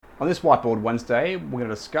On this Whiteboard Wednesday, we're going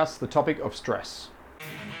to discuss the topic of stress.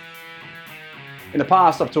 In the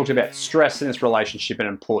past, I've talked about stress and its relationship and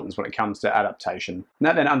importance when it comes to adaptation. And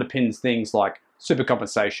that then underpins things like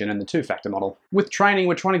supercompensation and the two-factor model. With training,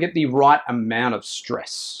 we're trying to get the right amount of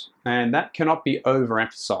stress, and that cannot be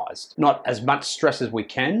overemphasized. Not as much stress as we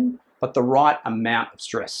can, but the right amount of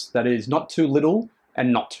stress. That is, not too little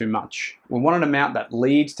and not too much. We want an amount that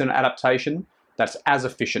leads to an adaptation that's as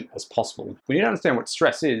efficient as possible. We need to understand what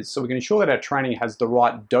stress is so we can ensure that our training has the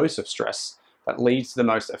right dose of stress that leads to the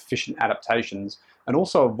most efficient adaptations and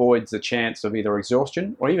also avoids the chance of either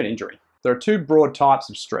exhaustion or even injury. There are two broad types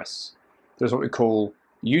of stress. There's what we call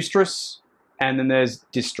eustress, and then there's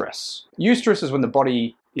distress. Eustress is when the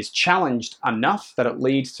body is challenged enough that it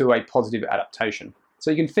leads to a positive adaptation. So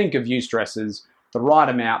you can think of eustress as the right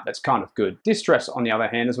amount that's kind of good. Distress, on the other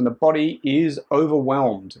hand, is when the body is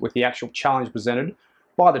overwhelmed with the actual challenge presented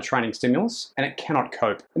by the training stimulus and it cannot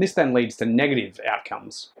cope. And this then leads to negative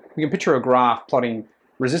outcomes. We can picture a graph plotting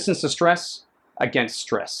resistance to stress against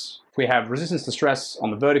stress. We have resistance to stress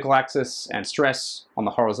on the vertical axis and stress on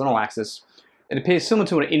the horizontal axis. It appears similar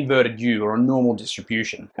to an inverted U or a normal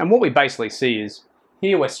distribution. And what we basically see is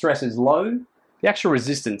here where stress is low, the actual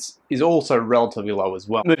resistance is also relatively low as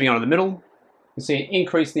well. Moving on to the middle, we see an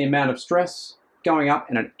increase in the amount of stress going up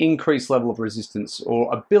and an increased level of resistance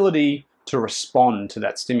or ability to respond to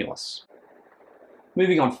that stimulus.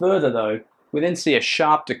 Moving on further though, we then see a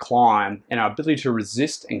sharp decline in our ability to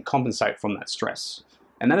resist and compensate from that stress.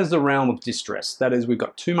 And that is the realm of distress. That is, we've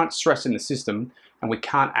got too much stress in the system and we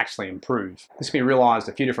can't actually improve. This can be realized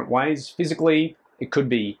a few different ways. Physically, it could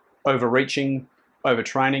be overreaching,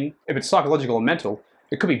 overtraining. If it's psychological or mental,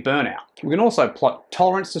 it could be burnout. We can also plot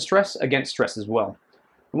tolerance to stress against stress as well.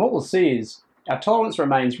 And what we'll see is our tolerance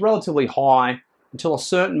remains relatively high until a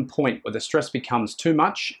certain point where the stress becomes too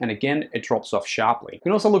much, and again, it drops off sharply. We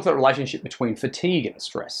can also look at the relationship between fatigue and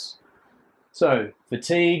stress. So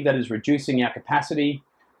fatigue, that is reducing our capacity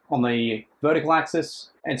on the vertical axis,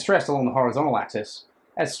 and stress along the horizontal axis.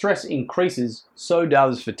 As stress increases, so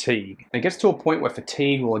does fatigue. And it gets to a point where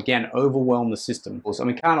fatigue will again overwhelm the system, and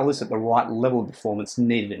we can't elicit the right level of performance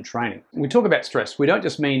needed in training. When we talk about stress, we don't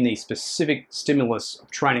just mean the specific stimulus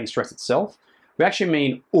of training stress itself, we actually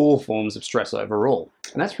mean all forms of stress overall.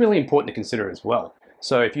 And that's really important to consider as well.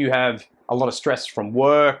 So if you have a lot of stress from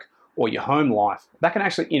work or your home life, that can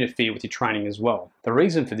actually interfere with your training as well. The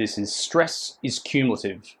reason for this is stress is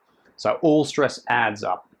cumulative. So all stress adds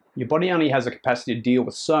up. Your body only has a capacity to deal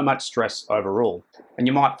with so much stress overall. And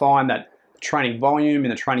you might find that the training volume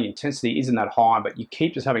and the training intensity isn't that high, but you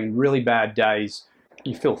keep just having really bad days.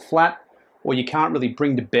 You feel flat, or you can't really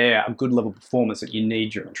bring to bear a good level of performance that you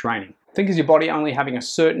need during training. Think of your body only having a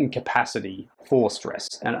certain capacity for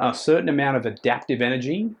stress and a certain amount of adaptive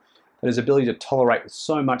energy that has ability to tolerate with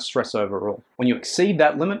so much stress overall. When you exceed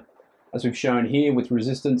that limit, as we've shown here with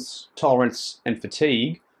resistance, tolerance, and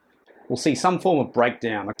fatigue, we'll see some form of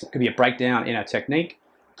breakdown. It could be a breakdown in our technique,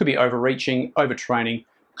 could be overreaching, overtraining,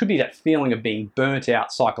 could be that feeling of being burnt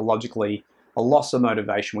out psychologically, a loss of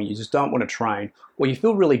motivation where you just don't want to train, or you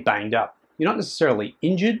feel really banged up. You're not necessarily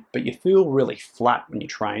injured, but you feel really flat when you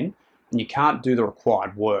train and you can't do the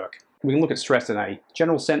required work. We can look at stress in a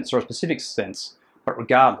general sense or a specific sense, but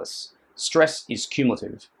regardless, stress is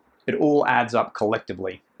cumulative. It all adds up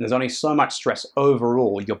collectively. And there's only so much stress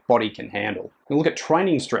overall your body can handle. When we look at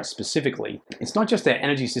training stress specifically, it's not just our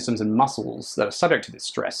energy systems and muscles that are subject to this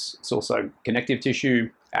stress. It's also connective tissue,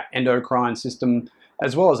 our endocrine system,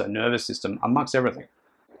 as well as our nervous system, amongst everything.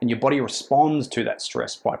 And your body responds to that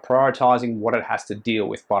stress by prioritizing what it has to deal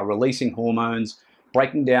with, by releasing hormones,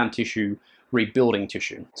 breaking down tissue, rebuilding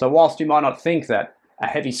tissue. So whilst you might not think that a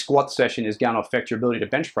heavy squat session is going to affect your ability to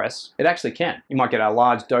bench press, it actually can. You might get a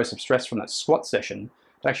large dose of stress from that squat session.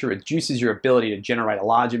 It actually reduces your ability to generate a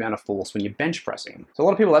large amount of force when you're bench pressing. So a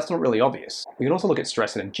lot of people, that's not really obvious. We can also look at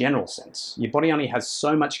stress in a general sense. Your body only has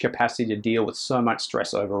so much capacity to deal with so much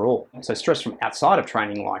stress overall. So stress from outside of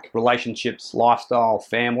training, like relationships, lifestyle,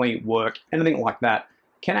 family, work, anything like that,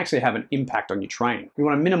 can actually have an impact on your training. We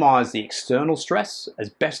want to minimize the external stress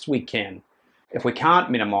as best we can. If we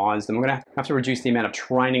can't minimize, then we're going to have to reduce the amount of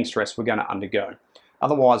training stress we're going to undergo.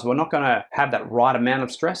 Otherwise, we're not going to have that right amount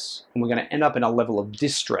of stress, and we're going to end up in a level of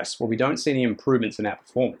distress where we don't see any improvements in our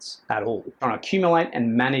performance at all. We're trying to accumulate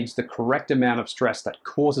and manage the correct amount of stress that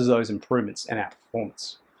causes those improvements in our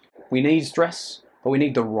performance. We need stress, but we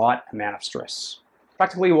need the right amount of stress.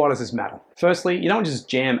 Practically, why does this matter? Firstly, you don't just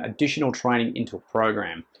jam additional training into a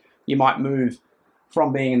program. You might move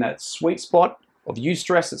from being in that sweet spot of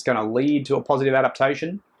eustress that's going to lead to a positive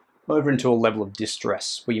adaptation over into a level of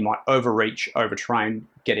distress where you might overreach, overtrain,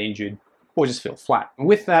 get injured, or just feel flat.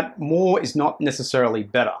 With that, more is not necessarily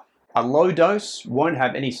better. A low dose won't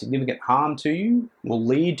have any significant harm to you, will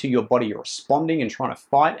lead to your body responding and trying to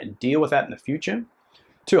fight and deal with that in the future.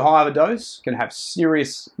 Too high of a dose can have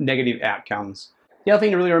serious negative outcomes. The other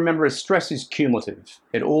thing to really remember is stress is cumulative.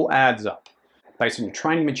 It all adds up based on your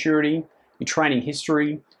training maturity, your training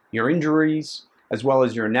history, your injuries, as well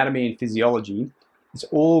as your anatomy and physiology. It's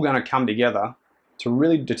all going to come together to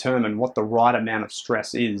really determine what the right amount of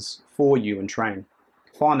stress is for you in training.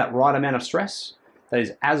 Find that right amount of stress that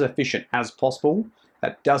is as efficient as possible,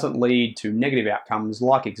 that doesn't lead to negative outcomes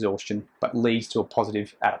like exhaustion, but leads to a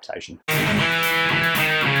positive adaptation.